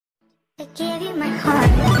I gave you my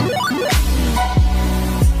heart.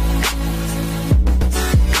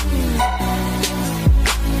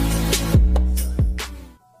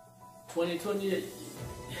 2020,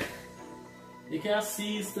 you can't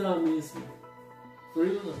seize the amazement. For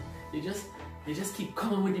real, no. You just keep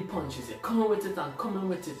coming with the punches. You're coming with it and coming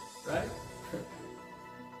with it, right?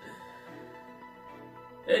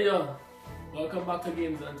 Hey y'all, welcome back to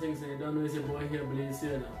Games and Things. And you don't know it's your boy here, Blaze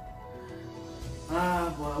here now.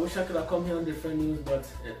 Boy, I wish I could have come here on different news, but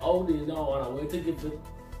it's all day now and I wait to give it.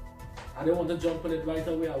 I didn't want to jump on it right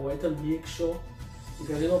away. I wanted to make sure,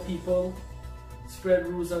 because you know people spread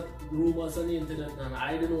rumors on the internet, and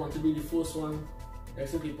I didn't want to be the first one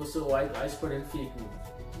next to people, so I spread in fake news.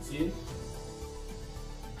 See?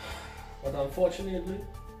 But unfortunately,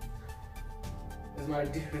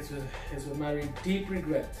 it's with my deep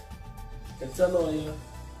regret to tell you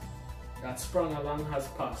that Sprangalang has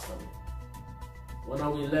passed away. One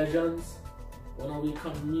of the legends, one of the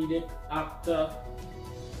comedic actor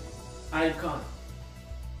icon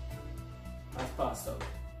has passed away.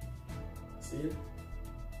 See?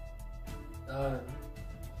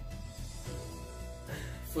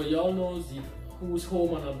 For y'all knows who's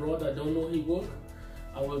home and abroad, I don't know he work.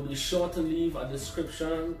 I will be sure to leave a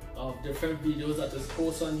description of different videos that is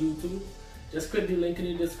posted on YouTube. Just click the link in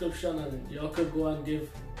the description and y'all could go and give,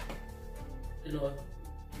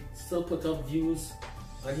 still put up views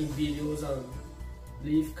on his videos and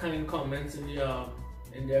leave kind comments in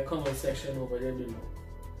their comment section over there below.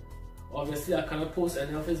 Obviously, I cannot post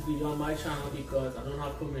any of his video on my channel because I don't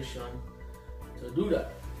have permission to do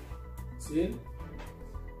that. See?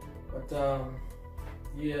 But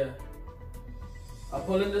yeah, I'm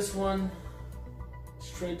pulling this one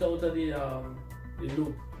straight out of the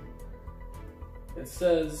loop. It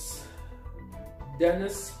says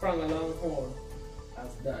Denis Sprangalang Hall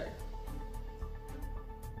has died.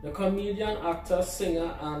 The comedian, actor,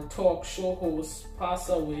 singer, and talk show host passed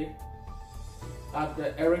away at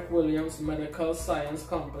the Eric Williams Medical Science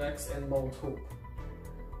Complex in Mount Hope.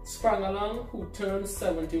 Sprangalang, who turned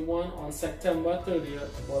 71 on September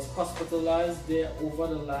 30th, was hospitalized there over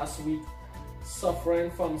the last week, suffering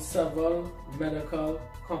from several medical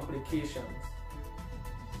complications.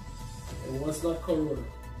 It was not corona,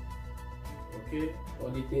 okay, or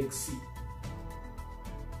the big C.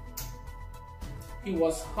 He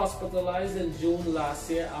was hospitalized in June last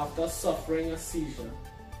year after suffering a seizure.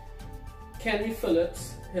 Kenny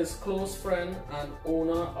Phillips, his close friend and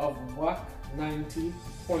owner of WAC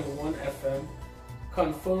 90.1 FM,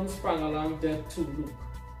 confirmed Sprangalang death to Luke.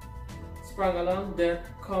 Sprangalang death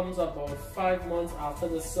comes about 5 months after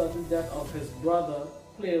the sudden death of his brother,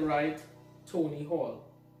 playwright Tony Hall.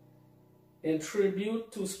 In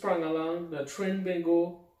tribute to Sprangalang, the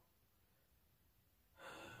Trinbago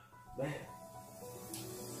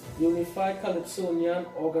Unified Calypsonian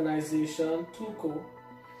Organization, TUCO,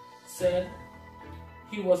 said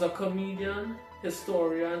he was a comedian,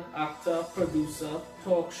 historian, actor, producer,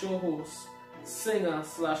 talk show host,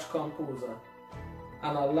 singer/composer,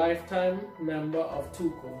 and a lifetime member of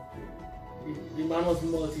TUCO. The man was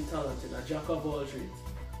multi-talented, a jack of all trades.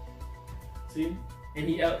 See? And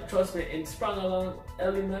he, trust me, in Sprangalang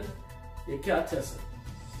element, you can't test it.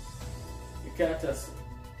 You can't test it.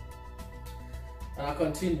 And I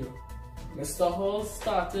continue. Mr. Hall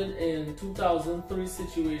started in 2003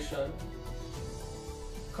 situation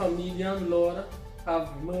comedian Lord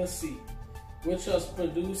Have Mercy, which was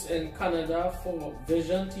produced in Canada for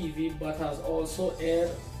Vision TV but has also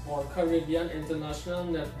aired on Caribbean International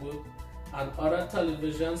Network and other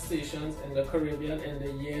television stations in the Caribbean in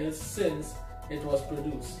the years since it was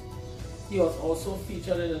produced. He was also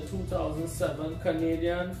featured in the 2007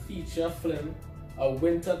 Canadian feature film A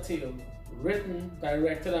Winter Tale, written,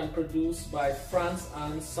 directed, and produced by France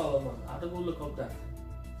and Solomon. I had to go look up that.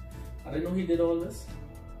 I didn't know he did all this.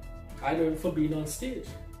 I know him for being on stage.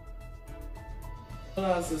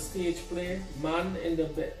 As the stage play Man in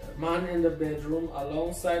the Bedroom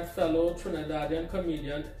alongside fellow Trinidadian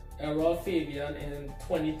comedian Errol Fabian in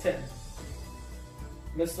 2010.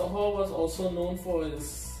 Mr. Hall was also known for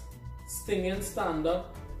his stinging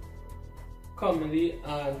stand-up comedy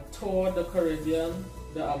and toured the Caribbean,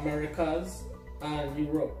 the Americas, and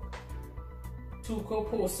Europe. TUCO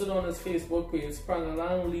posted on his Facebook page,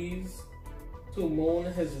 Sprangalang leaves to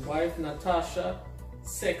mourn his wife Natasha,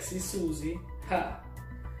 Sexy Susie,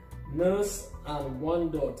 nurse, and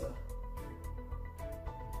one daughter.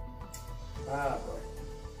 Boy.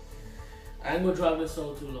 I ain't gonna drive this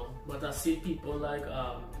out too long, but I see people like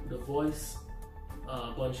The Voice,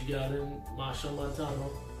 Bunch Garden, Marshall Montano,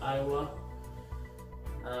 Iowa,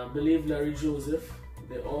 I believe Larry Joseph,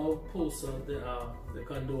 they all posted the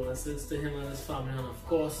condolences to him and his family, and of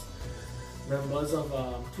course members of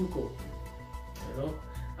Tuco, you know.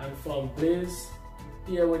 And from Blaze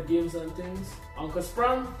here with games and things, Uncle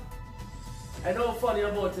Sprang, I know funny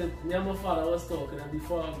about it, me and my father was talking, and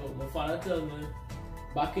before I go, my father told me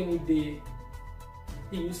back in the day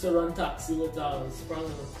he used to run taxi with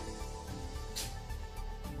Sprangalang.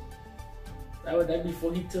 That was that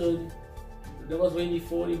before he turned. That was way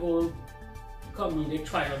before the whole comedic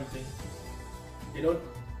triumph thing. You know,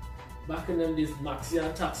 back in them days, Maxi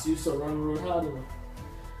and Taxi used to run road hard, you know.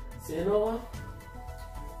 So you know what?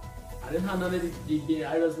 I didn't have none of the day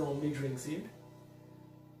I was normally drink, see?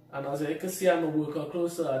 And as you can see, I'm a workout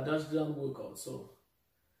close, so I just done workout. So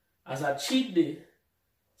as a cheat day,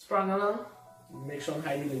 Sprangalang, make sure I'm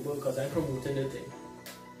highly labeled because I'm promoting the thing.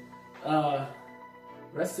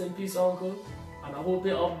 Rest in peace, Uncle, and I hope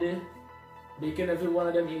you're up there making every one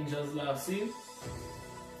of them angels laugh. See?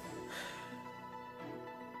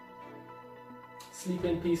 Sleep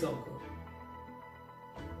in peace, Uncle.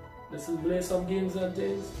 This is Blaze Some Games and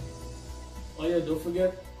Things. Oh yeah, don't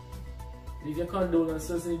forget, leave your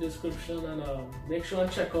condolences in the description, and make sure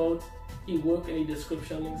and check out his work in the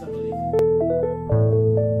description links, I believe.